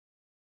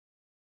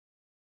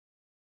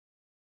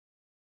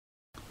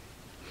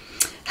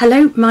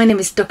Hello, my name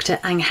is Dr.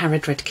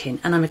 Rudkin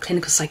and I'm a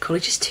clinical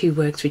psychologist who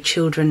works with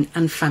children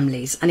and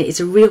families, and it is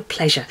a real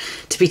pleasure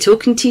to be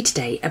talking to you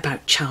today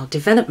about child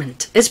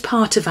development as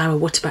part of our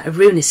What About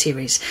Aruna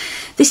series.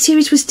 This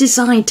series was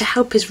designed to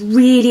help us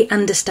really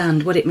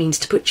understand what it means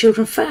to put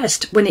children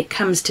first when it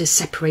comes to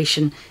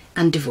separation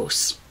and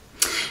divorce.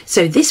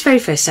 So this very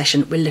first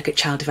session we'll look at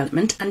child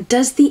development and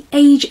does the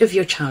age of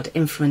your child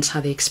influence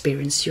how they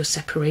experience your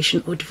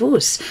separation or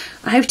divorce?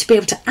 I hope to be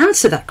able to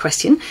answer that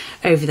question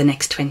over the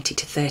next 20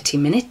 to 30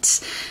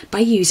 minutes by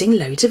using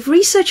loads of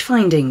research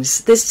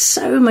findings. There's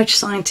so much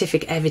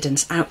scientific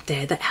evidence out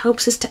there that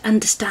helps us to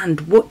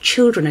understand what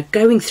children are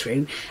going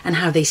through and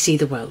how they see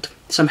the world.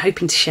 So I'm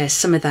hoping to share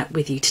some of that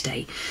with you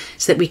today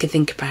so that we can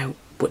think about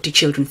what do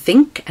children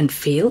think and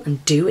feel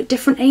and do at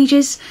different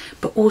ages,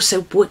 but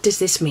also what does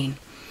this mean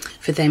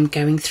for them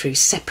going through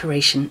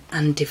separation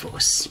and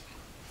divorce.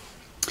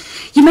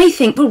 You may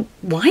think, well,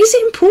 why is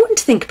it important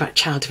to think about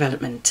child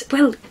development?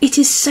 Well, it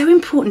is so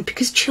important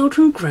because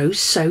children grow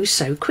so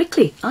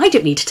quickly. I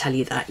don't need to tell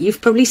you that. You've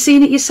probably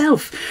seen it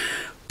yourself.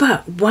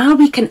 But while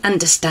we can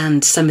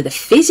understand some of the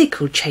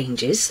physical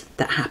changes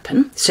that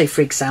happen, so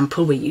for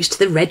example, we're used to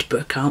the Red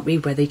Book, aren't we,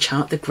 where they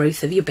chart the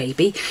growth of your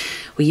baby.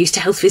 We're used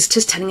to health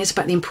visitors telling us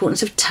about the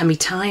importance of tummy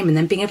time and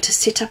then being able to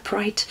sit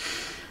upright.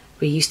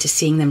 We're used to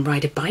seeing them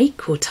ride a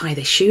bike or tie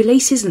their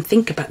shoelaces and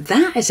think about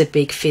that as a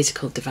big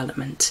physical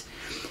development.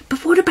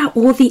 But what about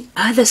all the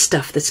other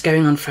stuff that's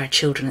going on for our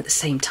children at the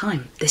same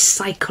time? Their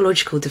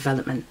psychological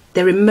development,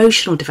 their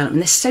emotional development,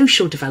 their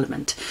social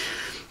development.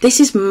 This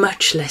is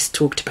much less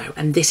talked about,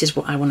 and this is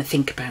what I want to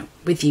think about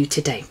with you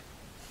today.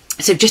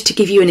 So just to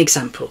give you an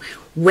example,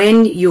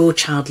 when your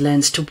child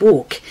learns to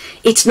walk,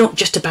 it's not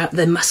just about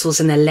the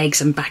muscles in their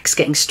legs and backs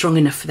getting strong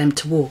enough for them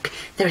to walk.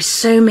 There are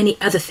so many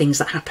other things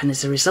that happen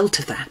as a result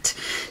of that.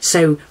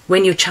 So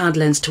when your child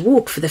learns to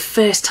walk for the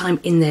first time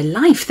in their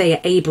life, they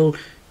are able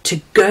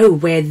to go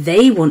where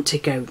they want to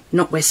go,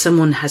 not where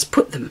someone has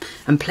put them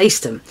and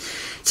placed them.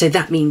 So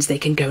that means they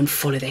can go and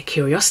follow their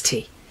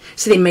curiosity.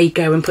 So they may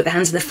go and put their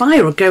hands in the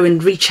fire or go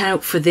and reach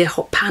out for the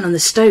hot pan on the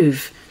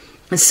stove.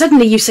 And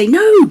suddenly you say,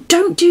 no,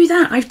 don't do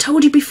that. I've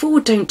told you before,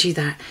 don't do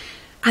that.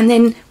 And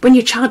then when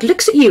your child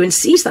looks at you and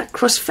sees that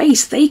cross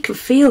face, they can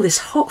feel this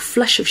hot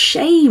flush of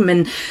shame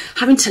and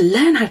having to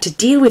learn how to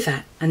deal with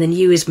that. And then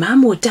you as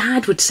mum or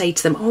dad would say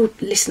to them, oh,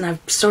 listen, I'm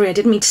sorry, I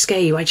didn't mean to scare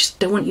you. I just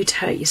don't want you to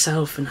hurt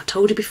yourself. And I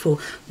told you before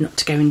not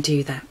to go and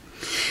do that.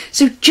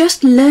 So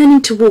just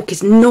learning to walk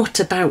is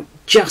not about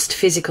just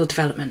physical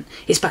development.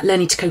 It's about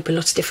learning to cope with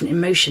lots of different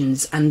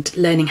emotions and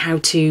learning how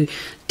to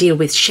deal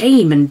with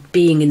shame and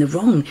being in the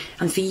wrong.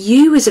 And for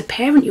you as a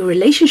parent, your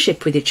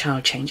relationship with your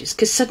child changes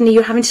because suddenly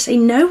you're having to say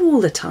no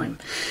all the time.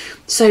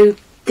 So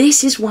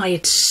this is why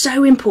it's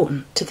so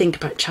important to think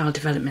about child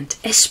development,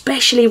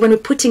 especially when we're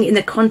putting it in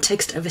the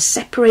context of a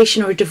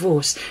separation or a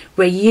divorce,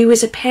 where you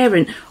as a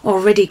parent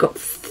already got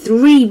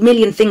 3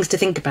 million things to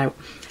think about,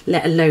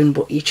 let alone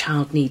what your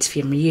child needs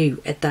from you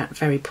at that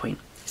very point.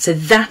 So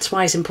that's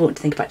why it's important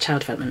to think about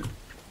child development.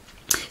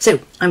 So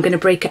I'm going to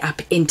break it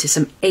up into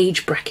some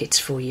age brackets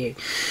for you.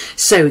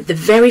 So the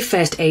very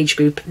first age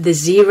group, the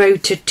 0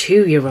 to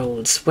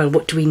 2-year-olds. Well,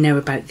 what do we know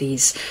about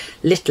these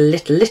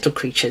little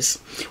creatures?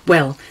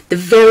 Well, the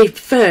very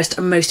first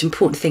and most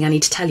important thing I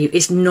need to tell you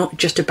is not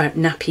just about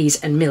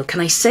nappies and milk.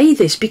 And I say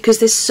this because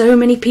there's so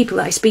many people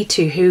that I speak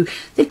to who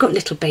they've got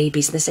little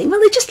babies and they're saying, well,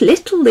 they're just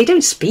little, they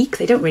don't speak,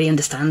 they don't really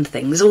understand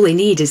things. All they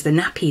need is the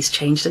nappies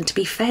changed and to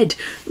be fed.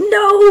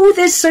 No,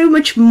 there's so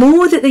much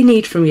more that they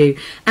need from you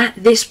at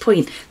this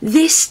point.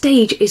 This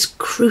stage is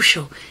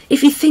crucial.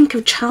 If you think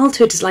of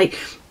childhood as like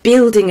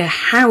building a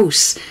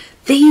house,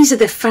 these are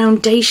the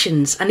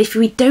foundations, and if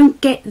we don't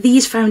get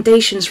these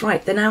foundations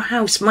right, then our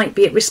house might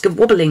be at risk of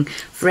wobbling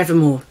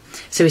forevermore.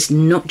 So it's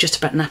not just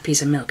about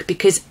nappies and milk,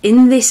 because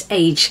in this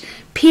age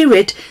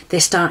period,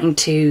 they're starting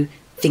to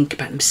think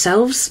about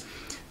themselves,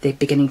 they're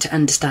beginning to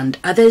understand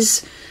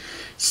others,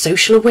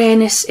 social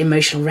awareness,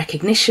 emotional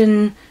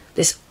recognition.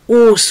 There's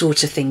all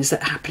sorts of things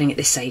that are happening at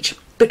this age.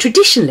 But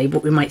traditionally,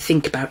 what we might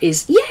think about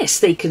is, yes,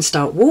 they can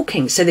start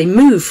walking. So they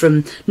move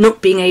from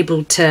not being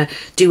able to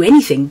do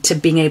anything to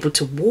being able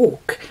to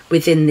walk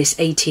within this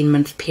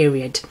 18-month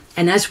period.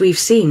 And as we've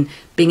seen,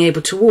 being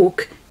able to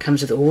walk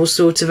comes with all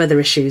sorts of other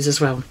issues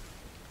as well.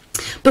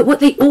 But what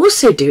they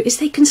also do is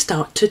they can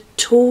start to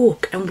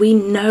talk. And we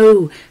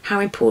know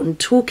how important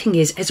talking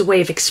is as a way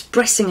of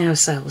expressing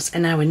ourselves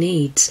and our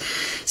needs.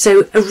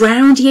 So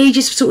around the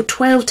ages of sort of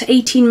 12 to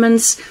 18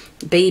 months,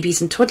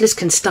 babies and toddlers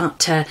can start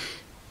to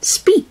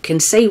speak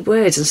and say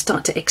words and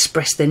start to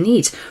express their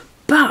needs.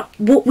 But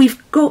what we've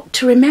got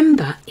to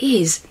remember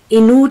is,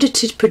 in order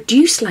to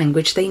produce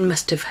language, they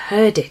must have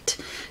heard it.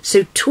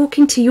 So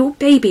talking to your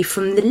baby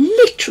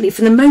literally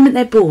from the moment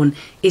they're born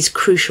is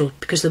crucial,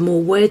 because the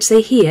more words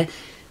they hear,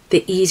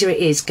 the easier it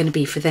is going to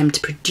be for them to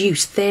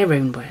produce their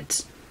own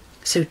words.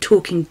 So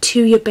talking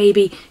to your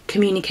baby,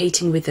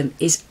 communicating with them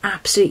is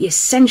absolutely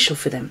essential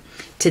for them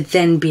to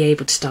then be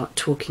able to start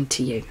talking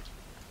to you.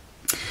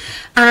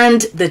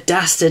 And the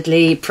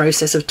dastardly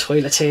process of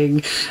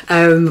toileting.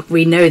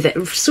 We know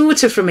that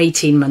sort of from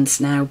 18 months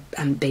now,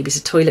 babies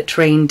are toilet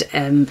trained,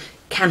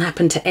 can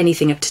happen to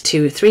anything up to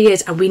 2 or 3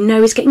 years, and we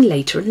know it's getting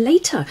later and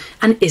later.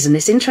 And isn't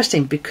this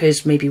interesting?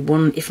 Because maybe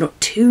 1, if not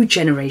 2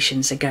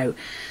 generations ago,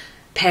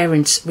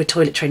 parents were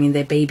toilet training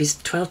their babies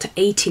 12 to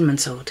 18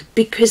 months old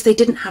because they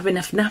didn't have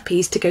enough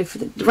nappies to go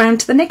round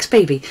to the next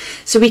baby.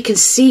 So we can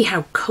see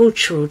how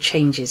cultural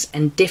changes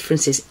and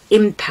differences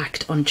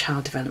impact on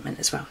child development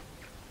as well.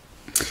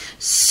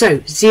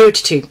 So 0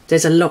 to 2,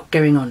 there's a lot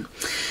going on.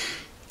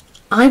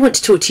 I want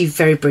to talk to you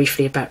very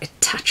briefly about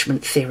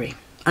attachment theory.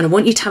 And I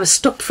want you to have a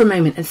stop for a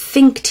moment and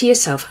think to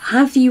yourself,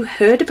 have you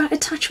heard about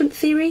attachment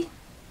theory?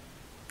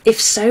 If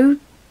so,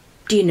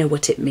 do you know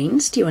what it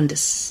means? Do you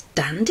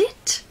understand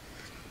it?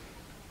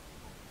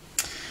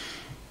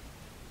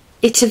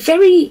 It's a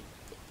very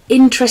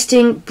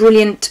interesting,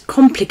 brilliant,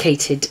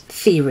 complicated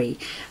theory.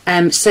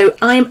 So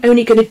I'm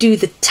only going to do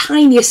the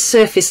tiniest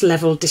surface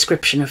level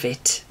description of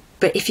it.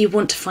 But if you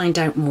want to find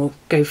out more,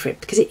 go for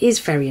it, because it is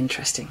very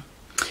interesting.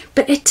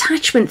 But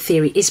attachment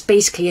theory is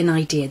basically an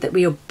idea that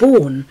we are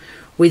born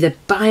with a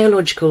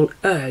biological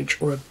urge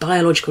or a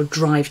biological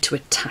drive to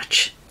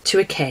attach to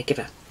a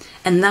caregiver.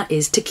 And that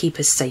is to keep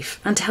us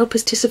safe and to help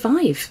us to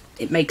survive.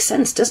 It makes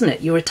sense, doesn't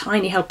it? You're a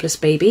tiny helpless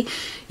baby.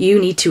 You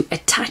need to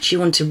attach. You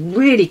want to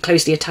really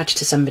closely attach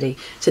to somebody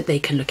so that they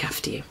can look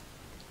after you.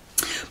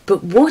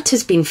 But what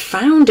has been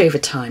found over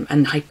time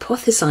and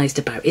hypothesized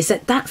about is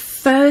that that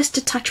first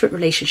attachment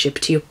relationship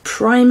to your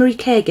primary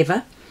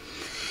caregiver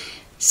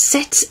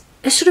sets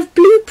a sort of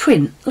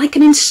blueprint, like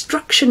an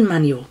instruction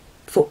manual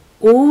for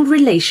all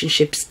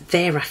relationships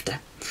thereafter.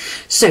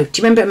 So,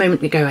 do you remember a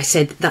moment ago I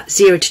said that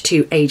 0 to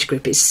 2 age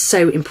group is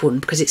so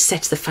important because it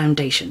sets the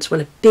foundations? Well,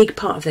 a big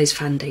part of those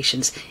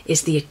foundations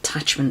is the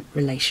attachment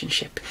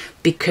relationship,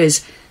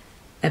 because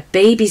a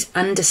baby's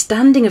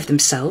understanding of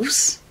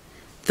themselves,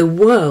 the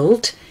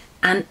world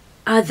and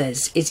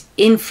others is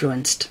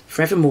influenced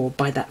forevermore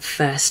by that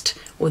first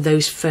or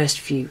those first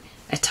few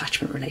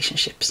attachment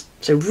relationships.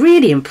 So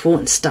really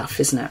important stuff,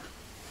 isn't it?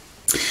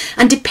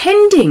 And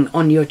depending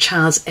on your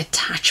child's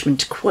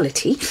attachment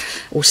quality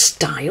or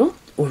style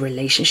or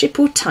relationship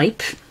or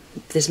type,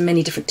 there's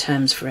many different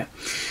terms for it,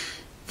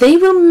 they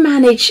will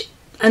manage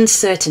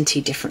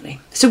uncertainty differently.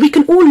 So we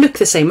can all look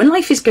the same. When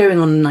life is going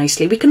on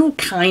nicely, we can all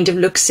kind of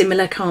look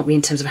similar, can't we,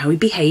 in terms of how we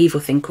behave or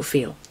think or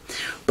feel.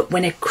 But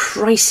when a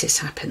crisis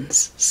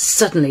happens,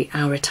 suddenly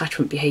our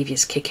attachment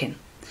behaviours kick in.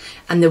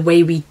 And the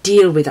way we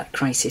deal with that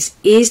crisis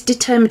is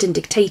determined and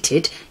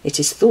dictated, it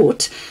is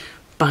thought,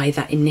 by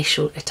that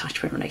initial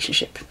attachment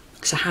relationship.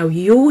 So how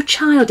your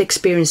child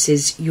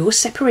experiences your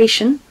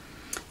separation,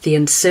 the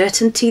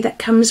uncertainty that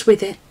comes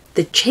with it,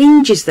 the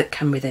changes that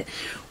come with it,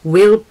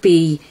 will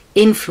be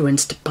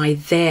influenced by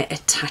their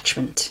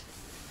attachment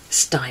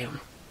style.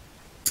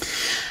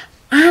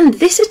 And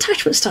this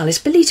attachment style is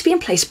believed to be in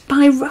place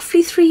by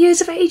roughly 3 years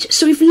of age.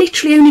 So we've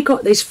literally only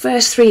got those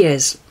first 3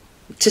 years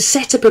to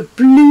set up a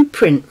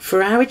blueprint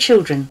for our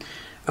children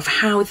of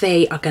how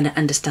they are going to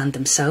understand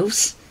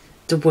themselves,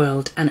 the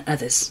world and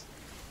others.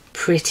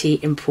 Pretty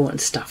important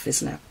stuff,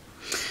 isn't it?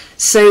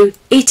 So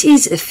it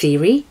is a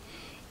theory,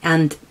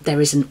 and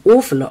there is an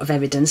awful lot of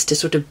evidence to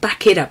sort of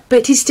back it up, but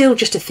it is still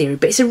just a theory.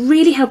 But it's a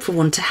really helpful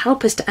one to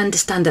help us to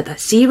understand that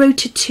 0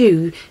 to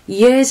 2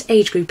 years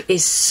age group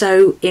is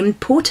so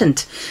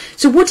important.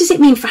 So what does it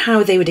mean for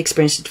how they would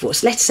experience a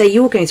divorce? Let's say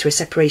you're going through a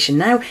separation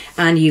now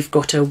and you've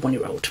got a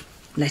 1-year-old,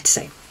 let's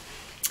say.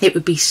 It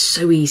would be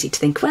so easy to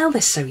think, well,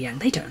 they're so young,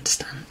 they don't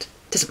understand.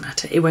 Doesn't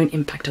matter, it won't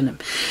impact on them.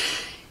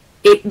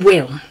 It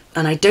will,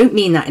 and I don't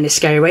mean that in a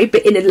scary way,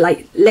 but in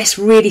a let's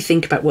really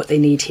think about what they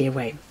need here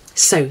way.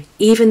 So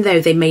even though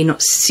they may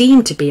not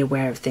seem to be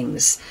aware of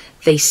things,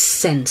 they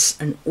sense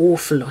an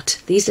awful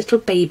lot. These little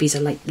babies are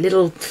like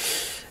little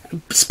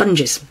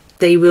sponges.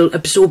 They will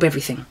absorb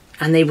everything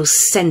and they will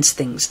sense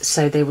things.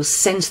 So they will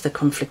sense the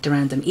conflict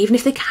around them, even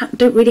if they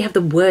don't really have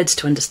the words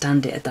to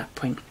understand it at that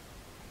point.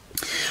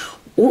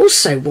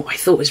 Also, what I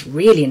thought was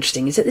really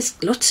interesting is that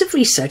there's lots of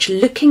research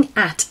looking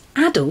at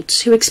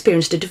adults who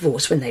experienced a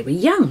divorce when they were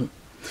young.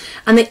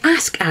 And they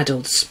ask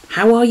adults,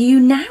 how are you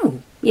now?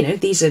 You know,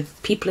 these are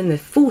people in their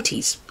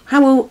 40s.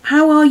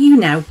 How are you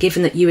now,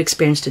 given that you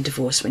experienced a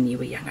divorce when you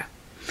were younger?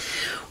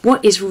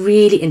 What is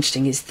really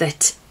interesting is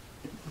that,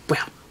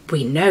 well,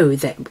 we know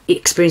that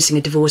experiencing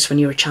a divorce when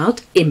you're a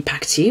child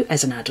impacts you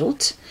as an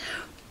adult.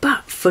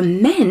 But for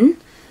men,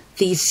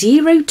 the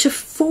 0 to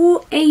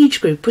 4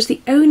 age group was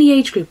the only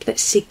age group that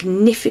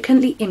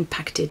significantly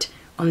impacted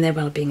on their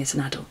well-being as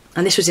an adult.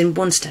 And this was in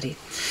one study.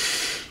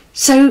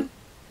 So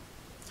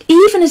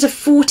even as a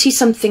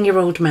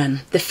 40-something-year-old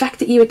man, the fact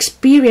that you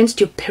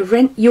experienced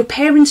your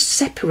parents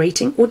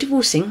separating or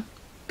divorcing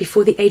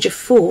before the age of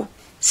 4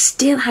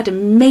 still had a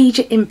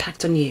major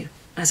impact on you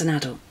as an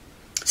adult.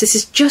 So this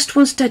is just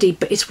one study,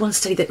 but it's one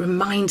study that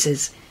reminds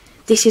us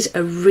this is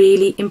a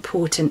really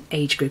important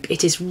age group.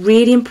 It is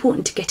really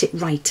important to get it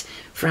right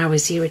for our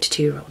 0 to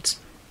 2-year-olds.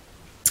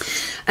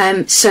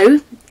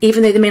 So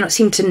even though they may not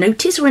seem to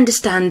notice or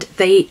understand,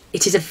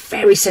 it is a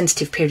very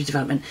sensitive period of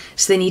development.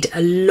 So they need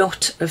a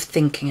lot of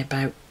thinking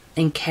about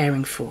and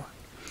caring for.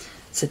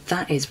 So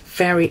that is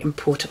very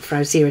important for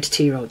our 0 to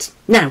 2 year olds.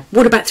 Now,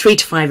 what about 3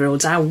 to 5 year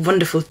olds, our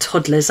wonderful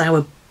toddlers,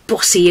 our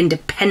bossy,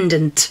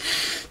 independent,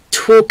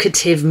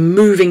 talkative,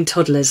 moving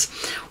toddlers?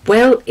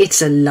 Well, it's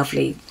a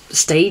lovely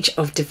stage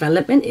of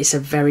development. It's a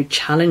very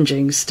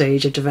challenging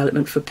stage of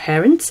development for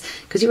parents,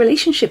 because your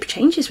relationship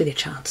changes with your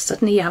child.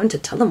 Suddenly you're having to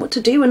tell them what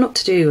to do and not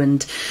to do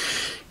and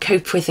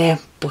cope with their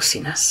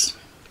bossiness.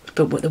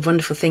 But what the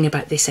wonderful thing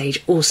about this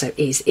age also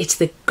is, it's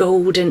the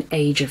golden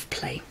age of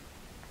play.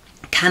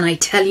 Can I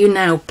tell you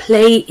now,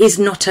 play is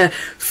not a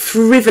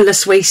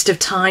frivolous waste of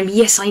time.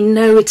 Yes, I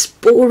know it's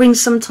boring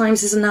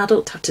sometimes as an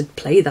adult to have to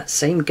play that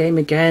same game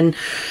again,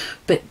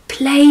 but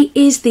play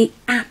is the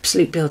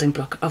absolute building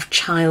block of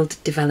child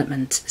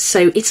development.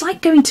 So it's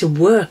like going to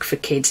work for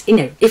kids. You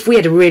know, if we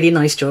had a really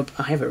nice job,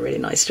 I have a really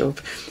nice job,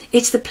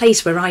 it's the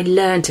place where I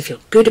learn to feel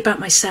good about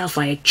myself,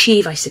 I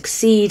achieve, I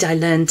succeed, I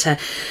learn to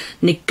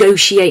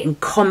negotiate and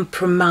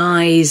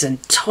compromise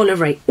and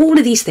tolerate, all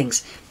of these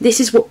things. This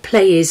is what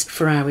play is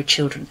for our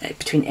children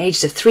between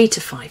ages of 3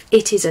 to 5.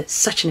 It is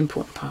such an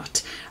important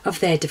part of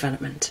their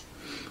development.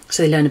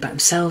 So they learn about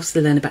themselves,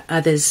 they learn about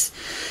others.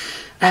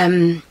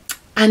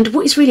 And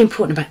what is really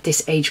important about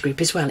this age group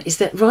as well is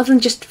that rather than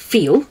just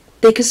feel,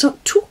 they can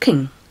start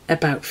talking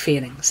about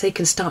feelings. They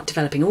can start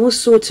developing all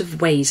sorts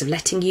of ways of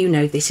letting you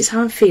know, this is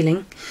how I'm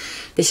feeling,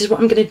 this is what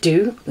I'm going to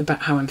do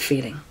about how I'm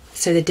feeling.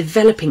 So they're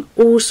developing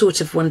all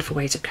sorts of wonderful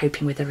ways of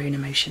coping with their own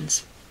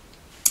emotions.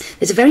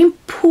 There's a very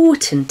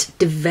important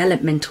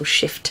developmental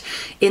shift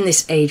in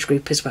this age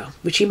group as well,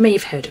 which you may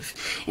have heard of,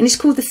 and it's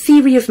called the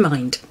theory of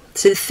mind.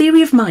 So the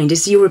theory of mind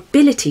is your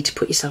ability to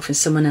put yourself in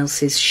someone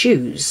else's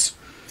shoes.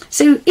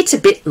 So it's a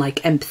bit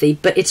like empathy,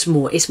 but it's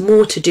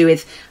more to do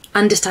with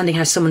understanding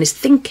how someone is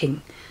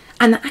thinking,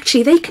 and that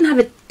actually they can have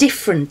a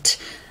different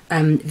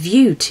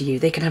view to you,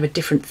 they can have a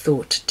different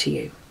thought to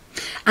you.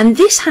 And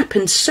this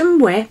happens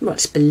somewhere, well,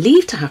 it's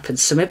believed to happen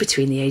somewhere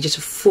between the ages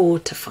of 4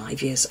 to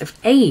 5 years of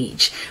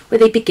age, where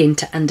they begin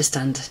to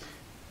understand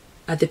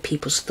other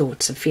people's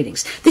thoughts and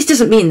feelings. This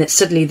doesn't mean that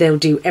suddenly they'll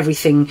do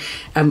everything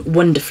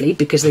wonderfully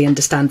because they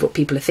understand what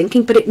people are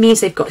thinking, but it means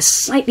they've got a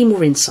slightly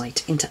more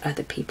insight into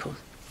other people,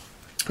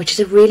 which is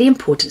a really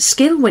important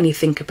skill when you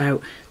think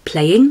about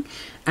playing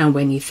and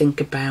when you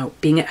think about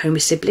being at home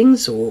with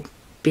siblings or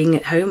being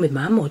at home with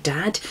mum or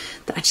dad,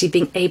 that actually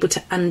being able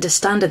to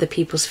understand other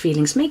people's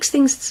feelings makes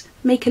things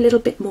make a little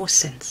bit more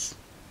sense.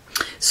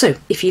 So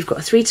if you've got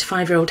a 3 to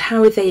 5 year old,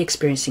 how are they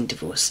experiencing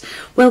divorce?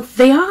 Well,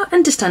 they are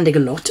understanding a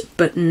lot,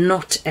 but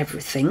not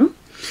everything.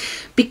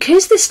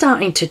 Because they're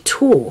starting to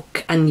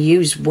talk and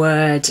use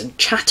words and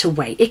chat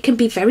away, it can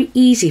be very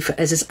easy for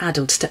us as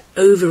adults to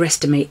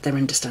overestimate their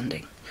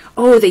understanding.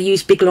 Oh, they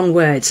use big long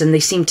words and they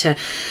seem to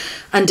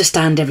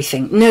understand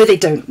everything. No, they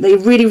don't. They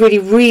really, really,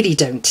 really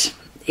don't.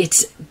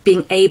 It's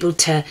being able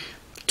to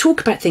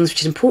talk about things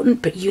which is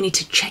important, but you need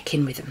to check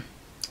in with them.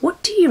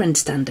 What do you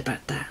understand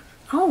about that?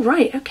 Oh,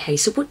 right, okay,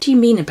 so what do you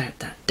mean about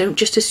that? Don't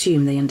just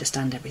assume they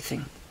understand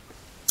everything.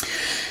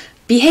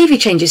 Behaviour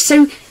changes.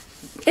 So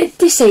at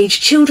this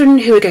age, children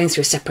who are going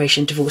through a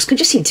separation, divorce, can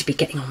just seem to be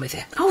getting on with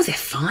it. Oh, they're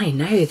fine.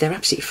 No, they're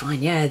absolutely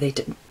fine. Yeah, they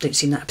don't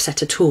seem that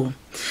upset at all.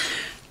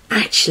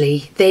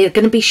 Actually, they are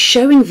going to be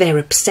showing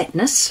their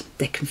upsetness,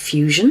 their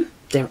confusion,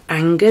 their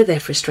anger, their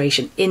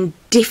frustration in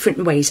different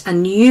ways,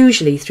 and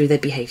usually through their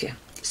behaviour.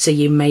 So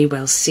you may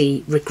well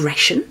see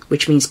regression,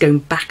 which means going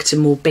back to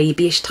more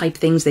babyish type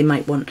things. They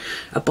might want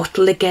a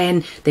bottle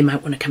again. They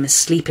might want to come and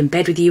sleep in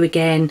bed with you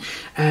again.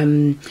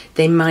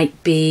 They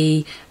might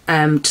be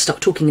to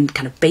start talking in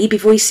kind of baby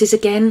voices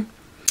again.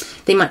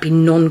 They might be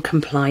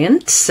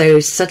non-compliant.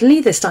 So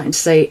suddenly they're starting to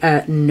say,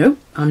 no,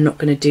 I'm not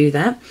going to do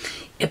that.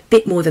 A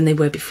bit more than they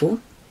were before,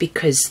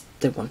 because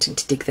they're wanting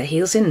to dig their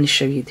heels in and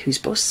show you who's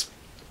boss.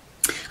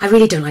 I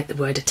really don't like the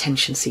word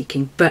attention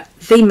seeking, but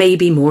they may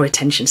be more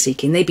attention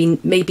seeking. They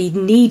may be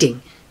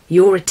needing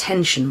your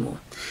attention more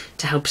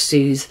to help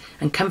soothe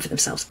and comfort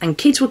themselves. And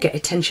kids will get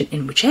attention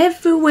in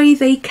whichever way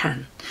they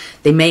can.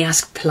 They may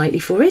ask politely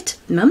for it.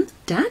 Mum,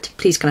 Dad,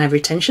 please can I have your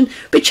attention?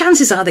 But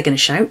chances are they're going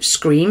to shout,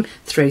 scream,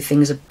 throw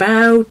things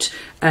about,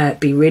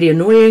 be really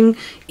annoying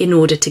in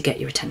order to get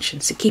your attention.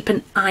 So keep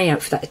an eye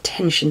out for that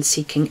attention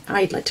seeking,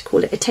 I'd like to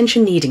call it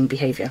attention needing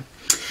behaviour.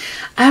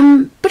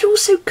 But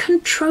also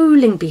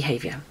controlling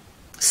behaviour.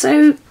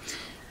 So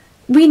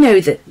we know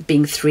that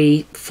being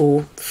 3,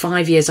 4,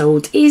 5 years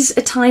old is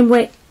a time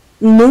where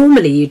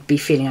normally you'd be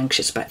feeling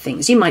anxious about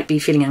things. You might be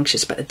feeling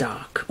anxious about the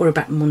dark or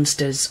about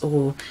monsters,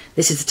 or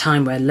this is the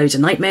time where loads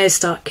of nightmares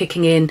start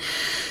kicking in.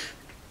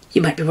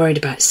 You might be worried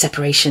about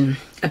separation,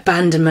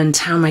 abandonment.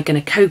 How am I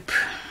going to cope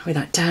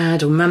without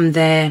dad or mum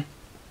there?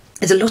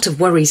 There's a lot of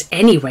worries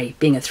anyway,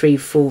 being a 3,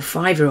 4,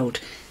 5 year old.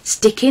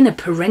 Stick in a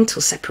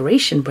parental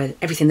separation where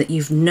everything that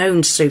you've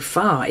known so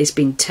far is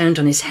being turned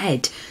on its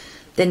head,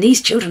 then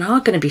these children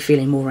are going to be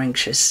feeling more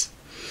anxious.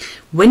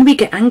 When we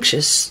get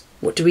anxious,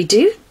 what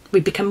do? We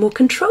become more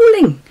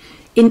controlling.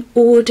 in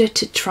order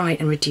to try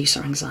and reduce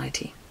our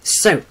anxiety.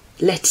 So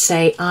let's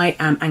say I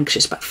am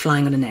anxious about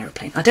flying on an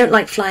aeroplane. I don't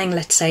like flying,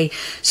 let's say.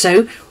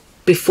 So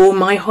before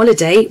my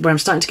holiday, where I'm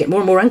starting to get more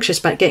and more anxious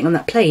about getting on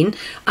that plane,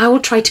 I will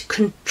try to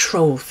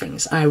control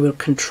things. I will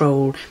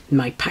control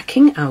my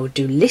packing. I will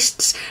do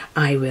lists.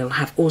 I will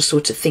have all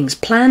sorts of things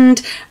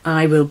planned.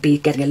 I will be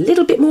getting a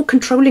little bit more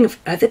controlling of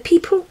other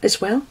people as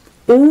well,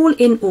 all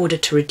in order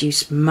to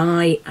reduce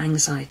my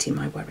anxiety,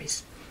 my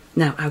worries.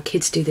 Now, our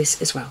kids do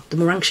this as well. The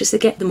more anxious they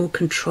get, the more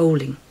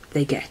controlling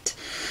they get.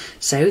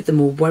 So the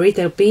more worried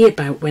they'll be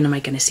about, when am I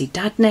going to see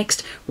dad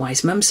next? Why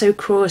is mum so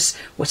cross?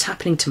 What's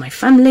happening to my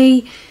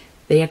family?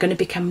 They are going to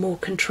become more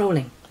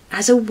controlling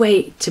as a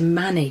way to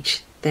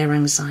manage their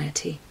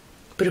anxiety.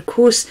 But of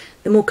course,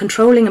 the more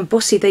controlling and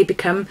bossy they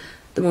become,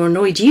 the more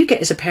annoyed you get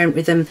as a parent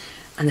with them,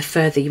 and the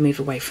further you move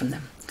away from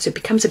them. So it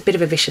becomes a bit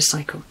of a vicious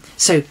cycle.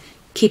 So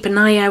keep an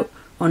eye out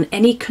on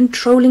any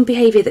controlling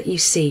behaviour that you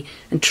see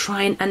and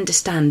try and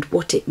understand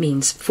what it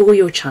means for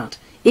your child.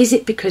 Is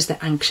it because they're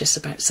anxious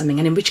about something?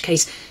 And in which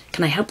case,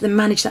 can I help them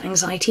manage that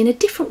anxiety in a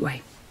different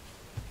way?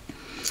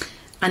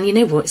 And you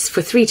know what, it's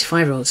for 3 to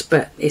 5 year olds,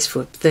 but it's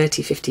for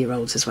 30,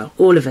 50-year-olds as well.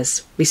 All of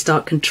us, we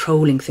start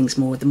controlling things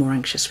more the more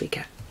anxious we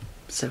get.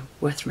 So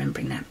worth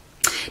remembering that.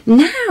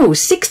 Now,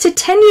 6 to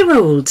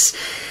 10-year-olds.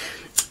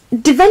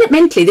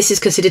 Developmentally, this is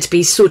considered to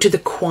be sort of the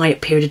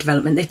quiet period of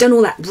development. They've done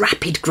all that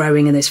rapid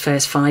growing in those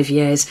first 5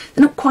 years.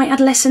 They're not quite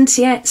adolescents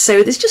yet,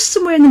 so there's just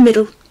somewhere in the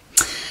middle.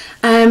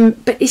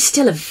 But it's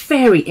still a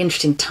very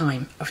interesting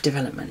time of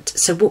development.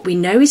 So what we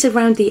know is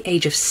around the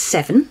age of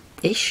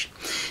 7-ish,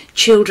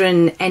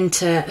 children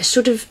enter a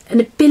sort of an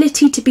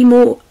ability to be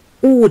more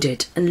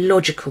ordered and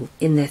logical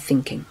in their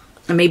thinking.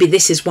 And maybe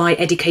this is why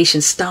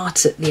education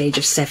starts at the age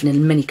of 7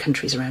 in many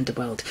countries around the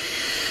world.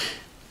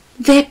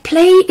 Their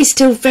play is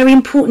still very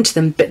important to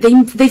them, but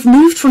they've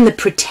moved from the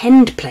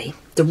pretend play,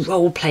 the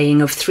role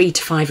playing of 3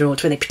 to 5 year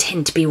olds where they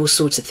pretend to be all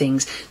sorts of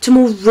things, to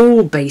more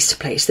rule based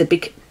plays.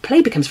 The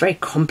play becomes very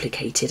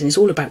complicated and it's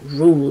all about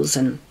rules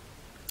and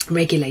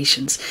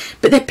regulations.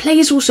 But their play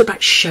is also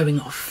about showing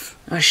off.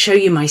 I'll show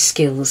you my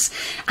skills.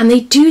 And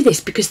they do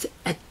this because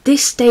at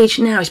this stage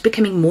now it's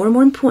becoming more and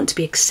more important to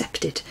be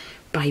accepted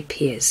by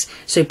peers.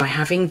 So by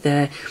having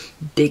the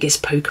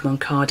biggest Pokemon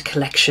card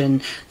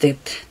collection, being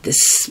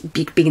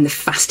the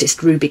fastest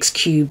Rubik's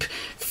Cube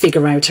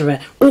figure outer,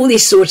 all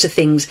these sorts of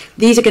things,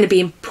 these are going to be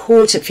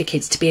important for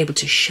kids to be able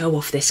to show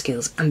off their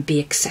skills and be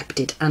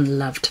accepted and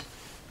loved.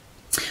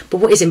 But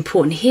what is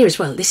important here as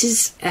well, this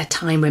is a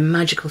time where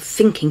magical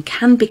thinking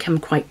can become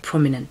quite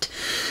prominent.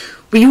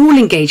 We all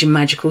engage in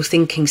magical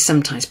thinking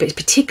sometimes, but it's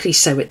particularly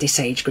so at this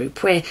age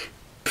group where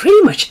pretty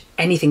much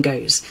anything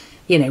goes.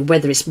 You know,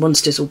 whether it's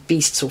monsters or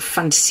beasts or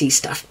fantasy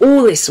stuff,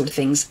 all this sort of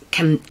things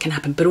can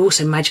happen. But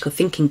also magical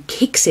thinking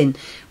kicks in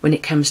when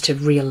it comes to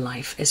real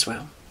life as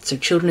well. So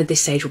children at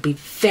this age will be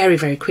very,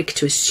 very quick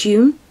to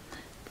assume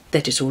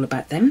that it's all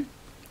about them,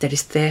 that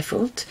it's their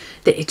fault,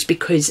 that it's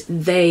because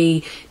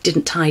they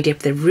didn't tidy up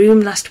their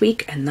room last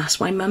week and that's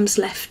why mum's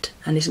left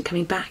and isn't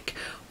coming back.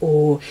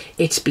 Or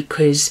it's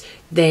because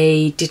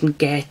they didn't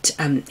get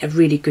a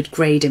really good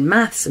grade in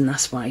maths and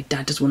that's why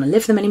dad doesn't want to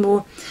live with them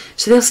anymore.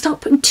 So they'll start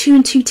putting 2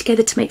 and 2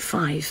 together to make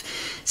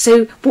 5.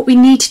 So what we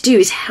need to do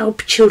is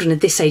help children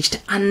at this age to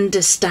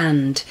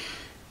understand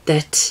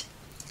that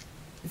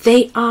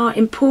they are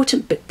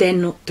important, but they're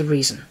not the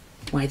reason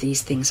why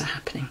these things are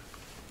happening.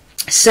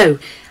 So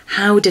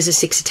how does a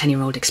 6 to 10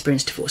 year old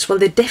experience divorce? Well,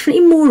 they're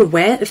definitely more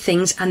aware of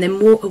things and they're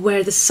more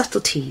aware of the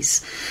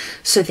subtleties.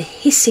 So the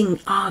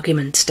hissing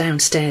arguments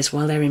downstairs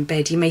while they're in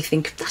bed, you may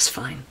think that's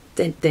fine.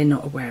 They're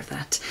not aware of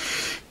that.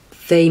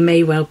 They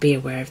may well be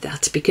aware of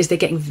that because they're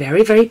getting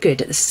very, very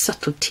good at the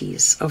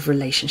subtleties of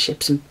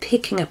relationships and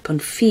picking up on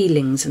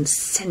feelings and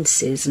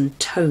senses and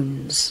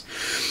tones.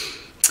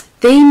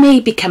 They may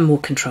become more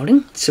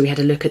controlling. So we had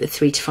a look at the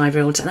 3 to 5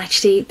 year olds, and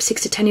actually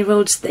 6 to 10 year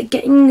olds, they're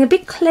getting a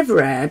bit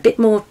cleverer, a bit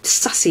more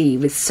sassy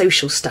with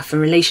social stuff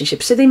and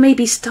relationships. So they may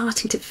be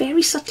starting to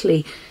very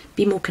subtly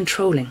be more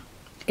controlling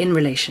in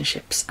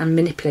relationships and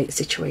manipulate the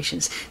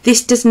situations.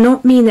 This does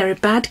not mean they're a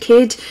bad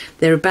kid,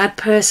 they're a bad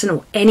person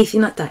or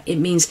anything like that. It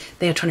means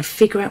they are trying to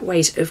figure out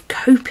ways of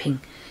coping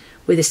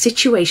with a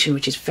situation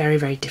which is very,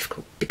 very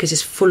difficult because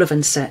it's full of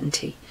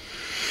uncertainty.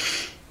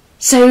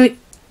 So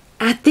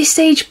at this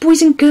age,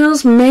 boys and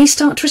girls may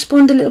start to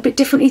respond a little bit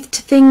differently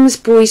to things.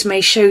 Boys may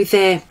show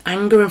their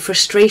anger and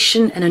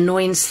frustration and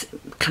annoyance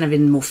kind of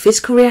in more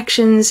physical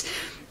reactions.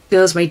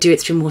 Girls may do it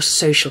through more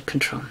social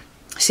control.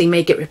 So you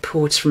may get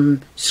reports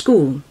from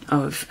school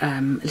of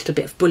a little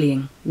bit of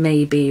bullying,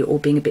 maybe, or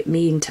being a bit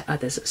mean to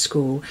others at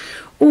school,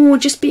 or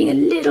just being a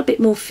little bit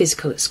more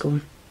physical at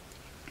school.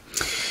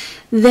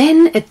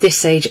 Then at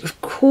this age, of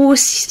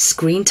course,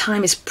 screen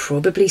time is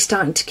probably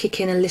starting to kick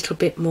in a little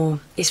bit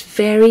more. It's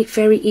very,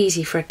 very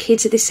easy for our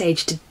kids at this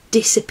age to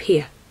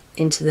disappear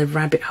into the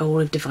rabbit hole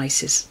of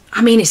devices.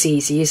 I mean, it's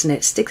easy, isn't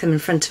it? Stick them in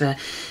front of a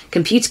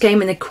computer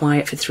game and they're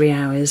quiet for 3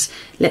 hours.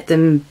 Let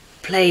them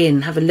play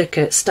and have a look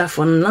at stuff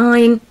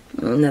online.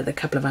 Another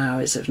couple of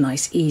hours of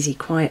nice, easy,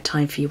 quiet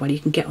time for you while you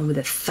can get on with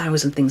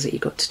 1,000 things that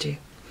you've got to do.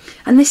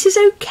 And this is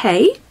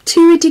okay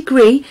to a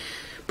degree,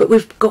 but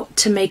we've got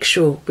to make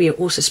sure we are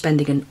also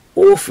spending an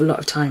awful lot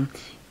of time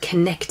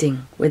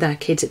connecting with our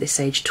kids at this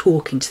age,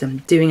 talking to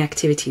them, doing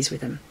activities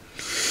with them.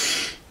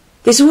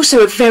 There's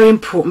also a very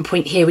important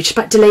point here, which is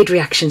about delayed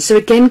reaction. So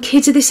again,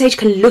 kids at this age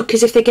can look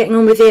as if they're getting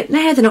on with it.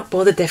 No, they're not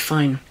bothered, they're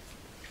fine.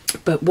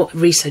 But what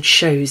research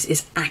shows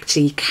is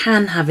actually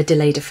can have a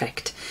delayed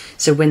effect.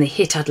 So when they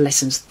hit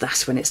adolescence,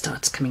 that's when it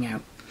starts coming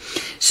out.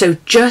 So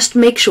just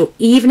make sure,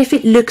 even if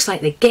it looks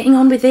like they're getting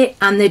on with it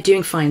and they're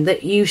doing fine,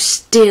 that you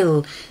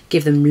still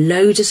give them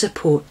loads of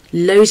support,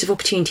 loads of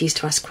opportunities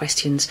to ask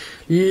questions,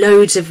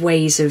 loads of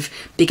ways of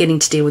beginning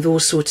to deal with all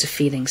sorts of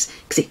feelings,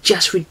 because it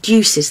just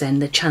reduces then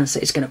the chance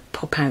that it's going to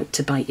pop out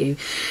to bite you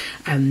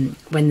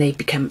when they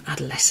become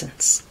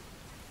adolescents.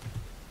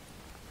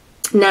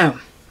 Now,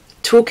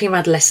 talking of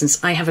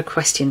adolescence, I have a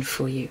question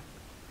for you.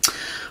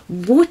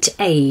 What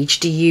age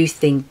do you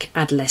think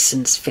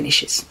adolescence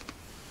finishes?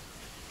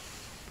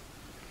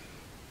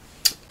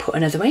 Put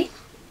another way,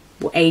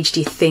 what age do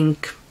you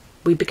think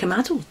we become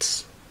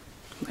adults?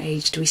 What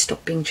age do we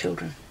stop being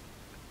children?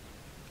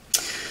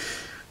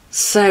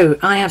 So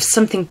I have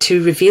something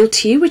to reveal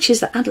to you, which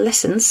is that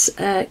adolescence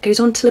goes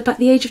on till about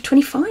the age of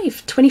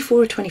 25,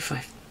 24 or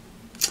 25.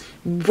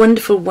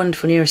 Wonderful,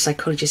 wonderful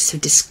neuropsychologists have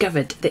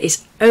discovered that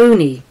it's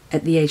only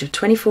at the age of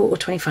 24 or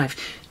 25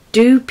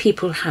 do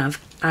people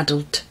have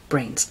adult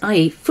brains,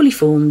 i.e. fully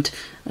formed,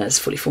 as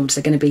fully formed as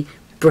they're going to be,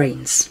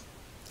 brains.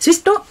 So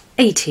it's not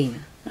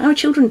 18. Our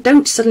children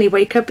don't suddenly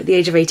wake up at the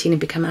age of 18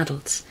 and become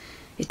adults.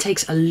 It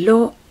takes a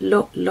lot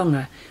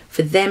longer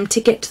for them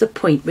to get to the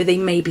point where they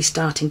may be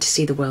starting to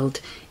see the world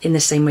in the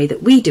same way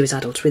that we do as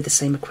adults with the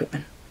same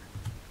equipment.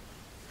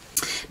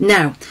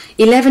 Now,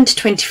 11 to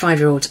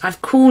 25-year-olds,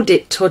 I've called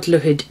it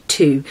toddlerhood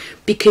too,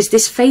 because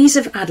this phase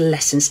of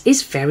adolescence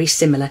is very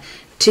similar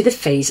to the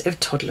phase of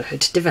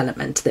toddlerhood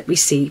development that we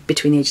see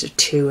between the ages of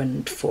 2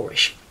 and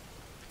 4-ish.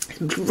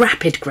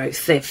 Rapid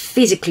growth, they're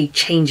physically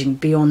changing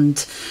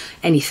beyond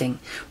anything,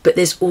 but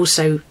there's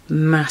also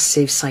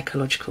massive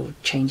psychological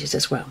changes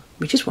as well,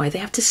 which is why they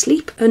have to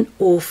sleep an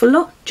awful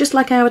lot, just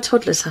like our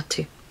toddlers had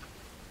to.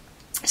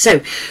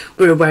 So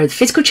we're aware of the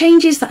physical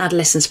changes that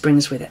adolescence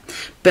brings with it,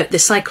 but the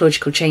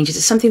psychological changes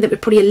are something that we're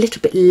probably a little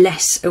bit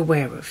less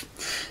aware of.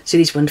 So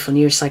these wonderful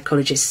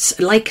neuropsychologists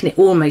liken it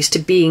almost to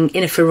being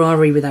in a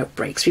Ferrari without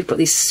brakes. We've got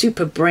these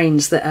super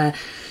brains that are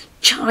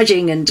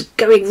charging and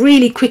going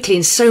really quickly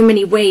in so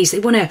many ways. They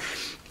want to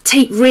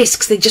take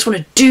risks, they just want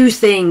to do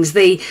things,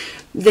 they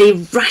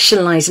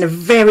rationalise in a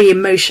very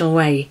emotional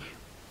way.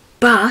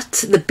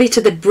 But the bit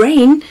of the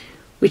brain,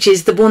 which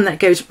is the one that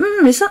goes,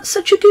 is that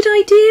such a good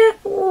idea?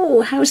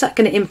 Oh, how is that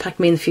going to impact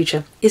me in the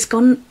future? Is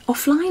gone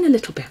offline a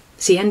little bit.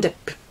 So you end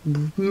up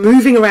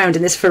moving around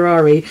in this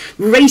Ferrari,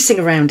 racing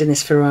around in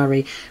this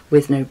Ferrari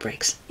with no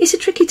brakes. It's a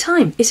tricky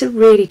time. It's a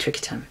really tricky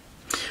time.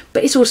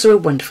 But it's also a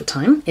wonderful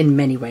time in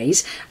many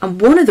ways. And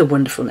one of the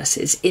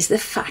wonderfulnesses is the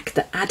fact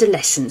that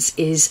adolescence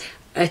is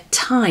a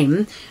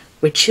time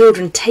where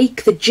children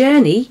take the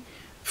journey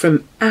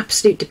from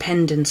absolute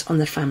dependence on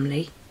the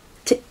family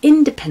to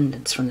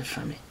independence from the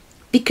family.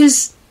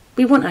 Because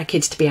we want our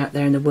kids to be out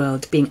there in the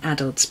world, being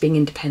adults, being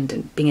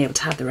independent, being able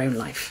to have their own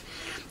life.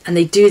 And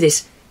they do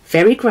this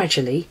very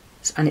gradually,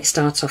 and it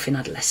starts off in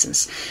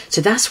adolescence.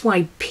 So that's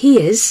why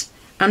peers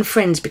and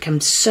friends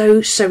become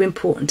so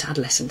important to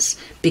adolescents,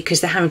 because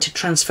they're having to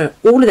transfer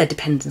all of their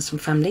dependence from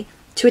family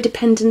to a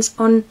dependence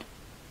on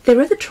their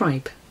other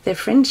tribe, their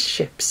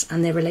friendships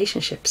and their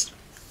relationships.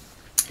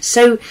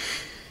 So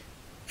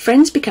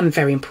friends become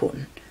very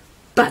important,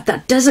 but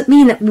that doesn't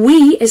mean that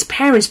we as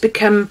parents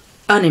become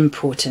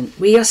unimportant.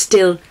 We are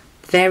still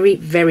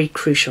very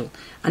crucial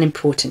and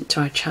important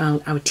to our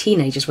child, our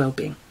teenagers'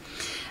 well-being.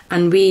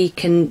 And we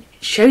can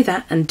show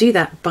that and do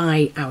that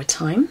by our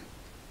time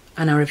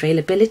and our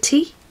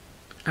availability,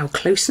 our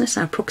closeness,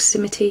 our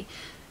proximity,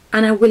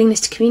 and our willingness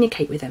to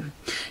communicate with them.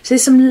 So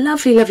there's some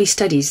lovely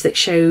studies that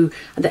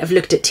have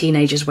looked at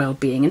teenagers'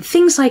 well-being, and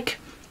things like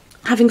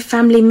having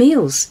family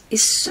meals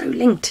is so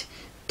linked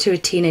to a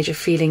teenager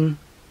feeling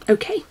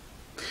okay.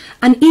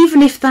 And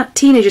even if that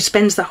teenager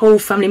spends the whole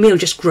family meal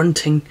just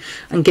grunting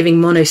and giving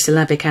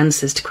monosyllabic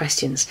answers to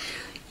questions,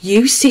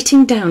 you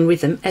sitting down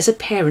with them as a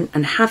parent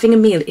and having a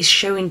meal is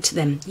showing to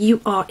them, you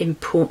are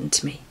important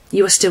to me.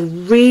 You are still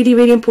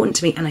really important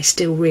to me, and I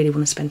still really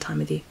want to spend time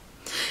with you.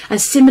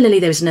 And similarly,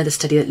 there was another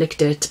study that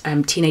looked at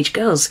teenage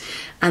girls,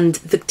 and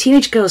the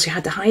teenage girls who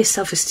had the highest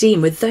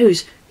self-esteem were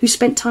those who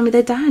spent time with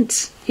their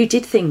dads, who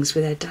did things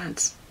with their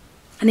dads.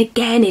 And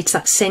again, it's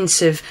that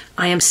sense of,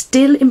 I am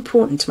still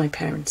important to my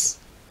parents,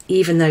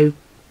 even though,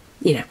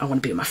 you know, I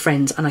want to be with my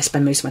friends and I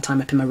spend most of my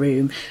time up in my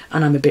room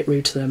and I'm a bit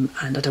rude to them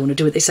and I don't want to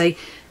do what they say.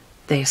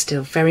 They are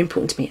still very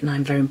important to me, and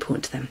I'm very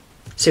important to them.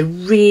 So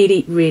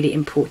really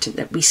important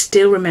that we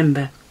still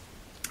remember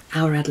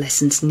our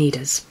adolescents need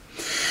us.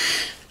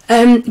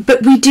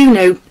 But we do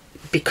know,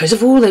 because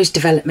of all those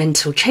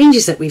developmental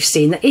changes that we've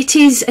seen, that it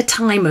is a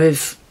time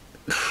of,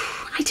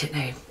 I don't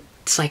know,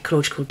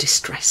 psychological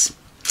distress.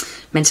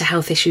 Mental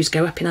health issues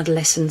go up in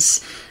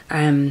adolescence.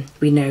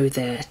 We know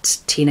that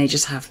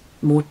teenagers have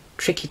more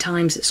tricky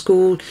times at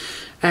school,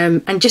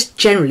 and just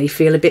generally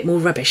feel a bit more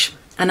rubbish.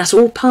 And that's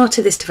all part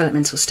of this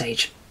developmental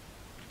stage.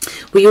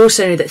 We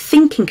also know that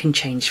thinking can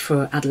change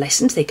for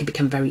adolescents. They can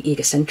become very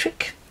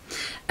egocentric,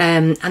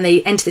 and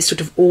they enter this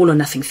sort of all or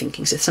nothing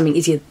thinking. So something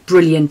is either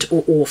brilliant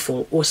or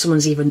awful, or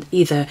someone's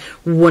either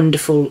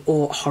wonderful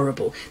or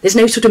horrible. There's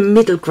no sort of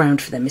middle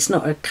ground for them. It's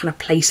not a kind of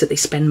place that they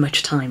spend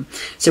much time.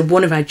 So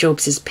one of our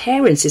jobs as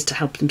parents is to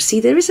help them see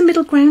there is a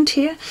middle ground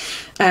here,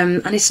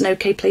 and it's an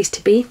okay place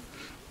to be.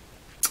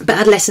 But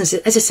adolescence,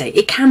 as I say,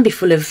 it can be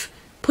full of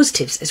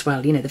positives as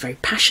well. You know, they're very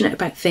passionate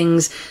about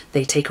things,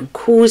 they take on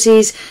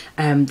causes,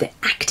 they're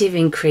active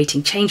in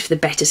creating change for the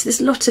better. So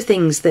there's lots of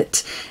things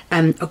that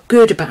are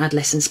good about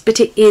adolescence, but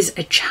it is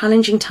a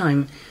challenging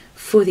time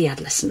for the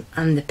adolescent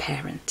and the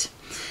parent.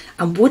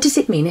 And what does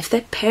it mean if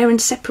their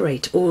parents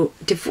separate or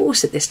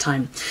divorce at this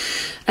time?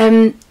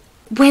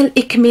 Well,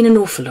 it can mean an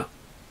awful lot.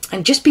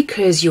 And just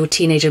because your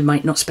teenager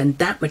might not spend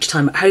that much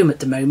time at home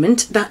at the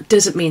moment, that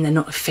doesn't mean they're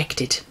not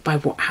affected by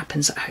what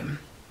happens at home.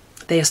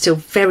 They are still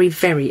very,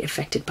 very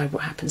affected by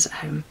what happens at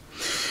home.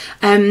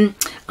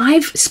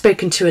 I've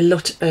spoken to a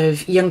lot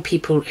of young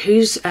people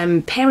whose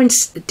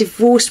parents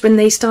divorced when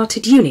they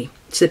started uni.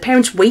 So the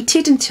parents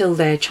waited until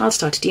their child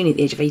started uni at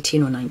the age of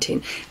 18 or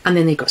 19, and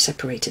then they got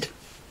separated.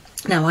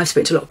 Now, I've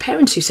spoken to a lot of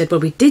parents who said,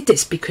 well, we did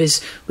this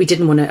because we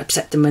didn't want to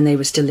upset them when they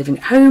were still living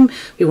at home.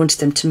 We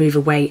wanted them to move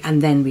away,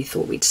 and then we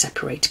thought we'd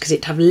separate because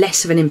it'd have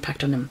less of an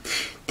impact on them.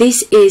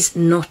 This is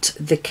not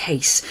the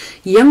case.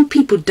 Young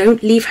people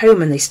don't leave home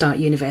when they start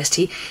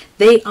university.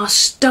 They are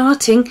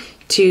starting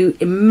to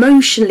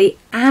emotionally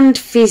and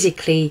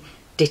physically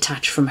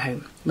detach from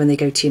home when they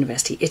go to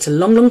university. It's a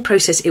long, long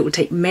process. It will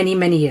take many,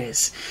 many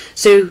years.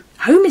 So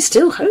home is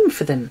still home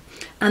for them,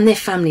 and their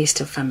family is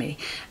still family.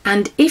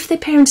 And if their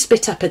parents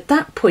split up at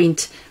that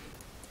point,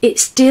 it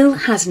still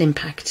has an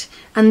impact.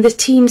 And the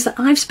teens that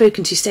I've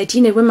spoken to said,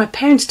 you know, when my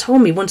parents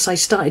told me once I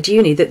started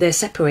uni that they're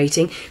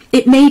separating,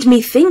 it made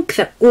me think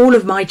that all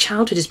of my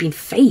childhood has been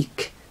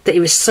fake, that it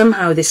was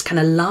somehow this kind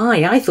of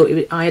lie. I thought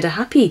I had a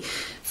happy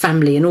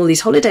family and all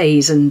these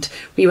holidays and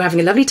we were having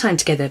a lovely time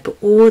together, but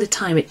all the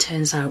time it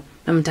turns out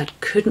Mum and Dad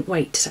couldn't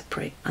wait to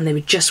separate, and they were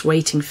just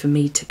waiting for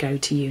me to go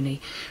to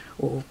uni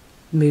or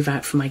move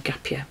out for my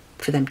gap year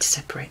for them to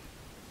separate.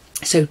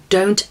 So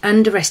don't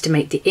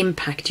underestimate the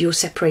impact your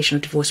separation or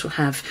divorce will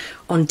have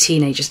on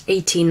teenagers,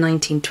 18,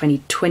 19, 20,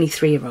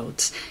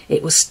 23-year-olds.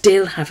 It will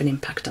still have an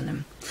impact on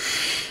them.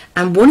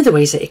 And one of the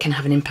ways that it can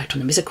have an impact on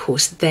them is, of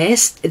course, they're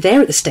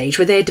at the stage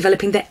where they're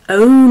developing their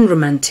own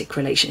romantic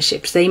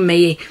relationships. They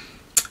may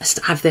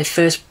have their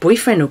first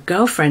boyfriend or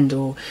girlfriend,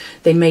 or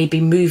they may be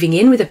moving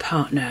in with a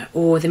partner,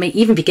 or they may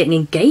even be getting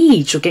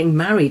engaged or getting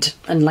married.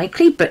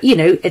 Unlikely, but, you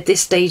know, at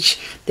this stage,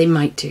 they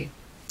might do.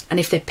 And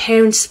if their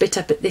parents split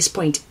up at this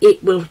point,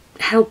 it will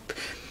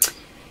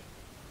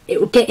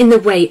get in the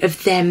way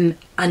of them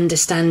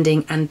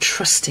understanding and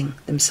trusting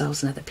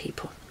themselves and other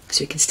people.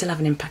 So it can still have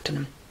an impact on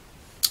them.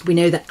 We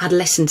know that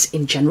adolescents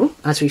in general,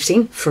 as we've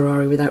seen,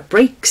 Ferrari without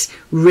brakes,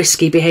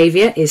 risky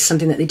behaviour is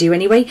something that they do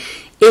anyway.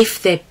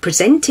 If they're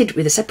presented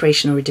with a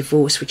separation or a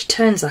divorce, which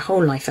turns their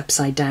whole life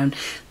upside down,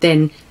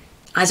 then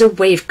as a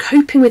way of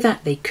coping with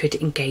that, they could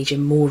engage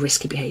in more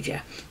risky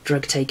behaviour.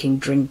 Drug taking,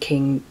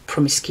 drinking,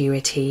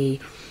 promiscuity,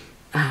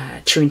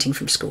 truanting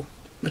from school,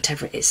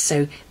 whatever it is.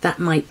 So that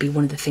might be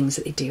one of the things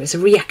that they do as a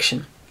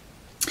reaction.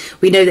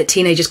 We know that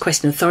teenagers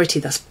question authority,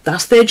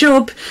 that's their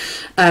job,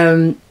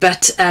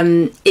 but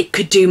it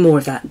could do more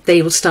of that.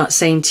 They will start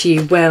saying to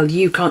you, well,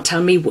 you can't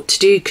tell me what to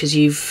do because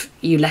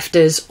you left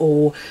us,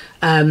 or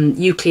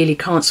you clearly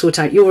can't sort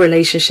out your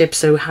relationship,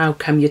 so how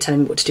come you're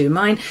telling me what to do in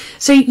mine?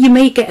 So you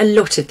may get a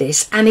lot of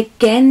this, and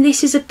again,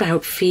 this is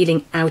about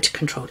feeling out of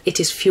control.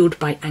 It is fueled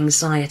by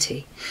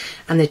anxiety,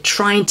 and they're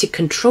trying to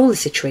control the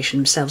situation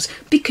themselves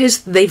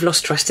because they've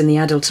lost trust in the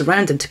adults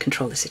around them to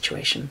control the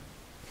situation.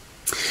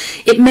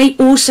 It may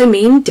also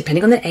mean,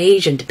 depending on their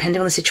age and depending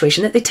on the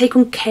situation, that they take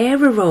on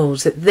carer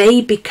roles, that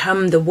they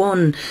become the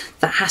one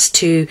that has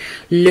to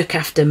look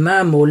after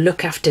mum or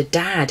look after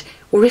dad.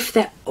 Or if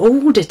they're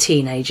older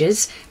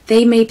teenagers,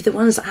 they may be the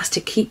ones that has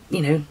to keep,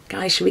 you know,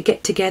 guys, should we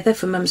get together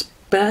for mum's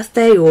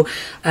birthday? Or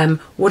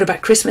what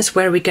about Christmas?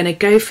 Where are we going to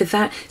go for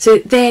that? So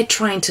they're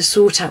trying to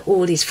sort out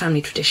all these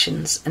family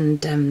traditions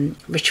and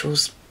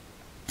rituals.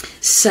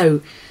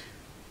 So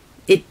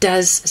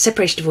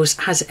separation divorce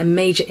has a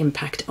major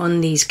impact on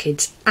these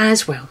kids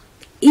as well,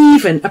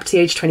 even up to the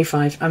age of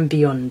 25 and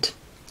beyond.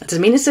 That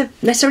doesn't mean it's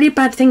necessarily a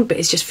bad thing, but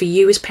it's just for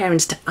you as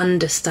parents to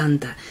understand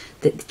that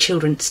the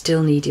children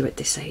still need you at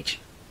this age.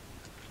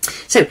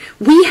 So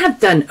we have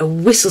done a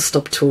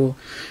whistle-stop tour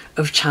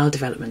of child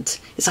development.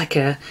 It's like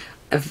a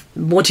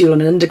module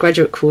on an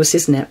undergraduate course,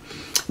 isn't it?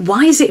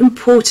 Why is it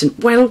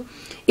important? Well,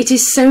 it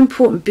is so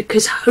important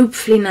because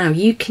hopefully now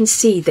you can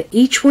see that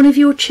each one of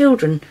your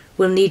children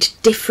will need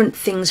different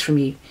things from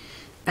you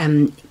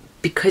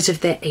because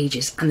of their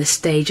ages and the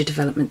stage of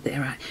development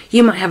they're at.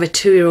 You might have a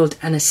 2-year-old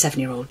and a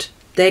 7-year-old.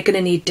 They're going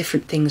to need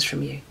different things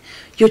from you.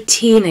 Your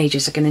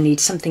teenagers are going to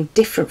need something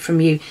different from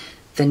you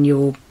than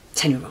your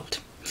 10-year-old.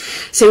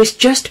 So it's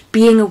just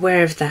being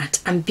aware of that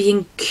and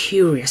being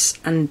curious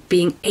and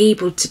being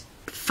able to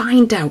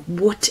find out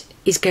what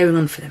is going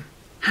on for them.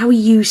 How are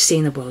you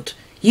seeing the world?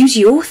 Use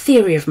your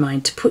theory of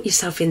mind to put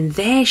yourself in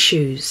their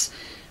shoes.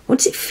 What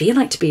does it feel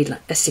like to be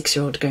like a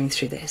 6-year-old going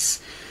through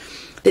this?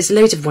 There's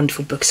loads of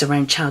wonderful books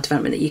around child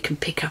development that you can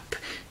pick up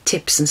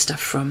tips and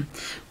stuff from.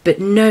 But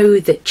know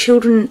that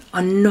children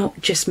are not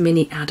just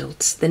mini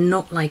adults. They're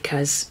not like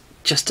us,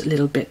 just a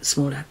little bit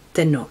smaller.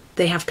 They're not.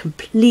 They have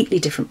completely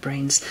different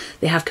brains.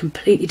 They have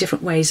completely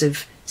different ways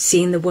of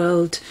seeing the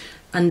world,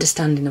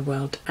 understanding the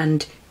world,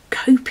 and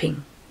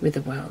coping with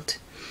the world.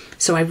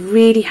 So I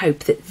really hope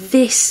that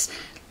this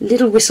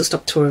little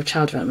whistle-stop tour of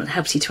child development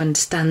helps you to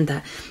understand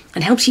that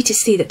and helps you to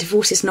see that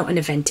divorce is not an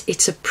event,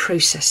 it's a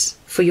process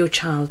for your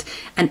child.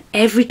 And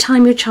every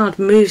time your child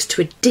moves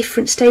to a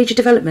different stage of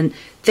development,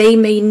 they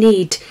may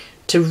need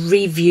to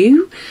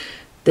review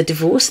the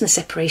divorce and the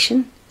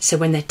separation. So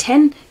when they're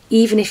 10,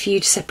 even if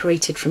you'd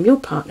separated from your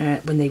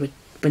partner when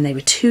they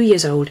were 2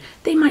 years old,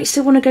 they might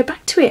still want to go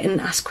back to it and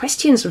ask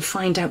questions and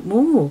find out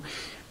more.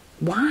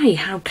 Why?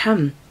 How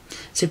come?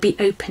 So be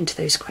open to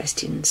those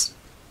questions.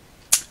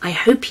 I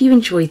hope you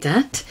enjoyed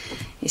that.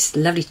 It's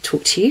lovely to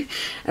talk to you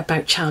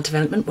about child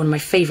development, one of my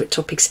favourite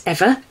topics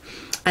ever.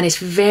 And it's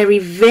very,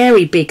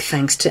 very big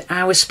thanks to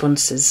our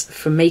sponsors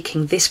for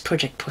making this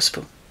project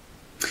possible.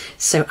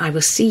 So I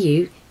will see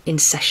you in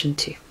session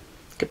 2.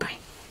 Goodbye.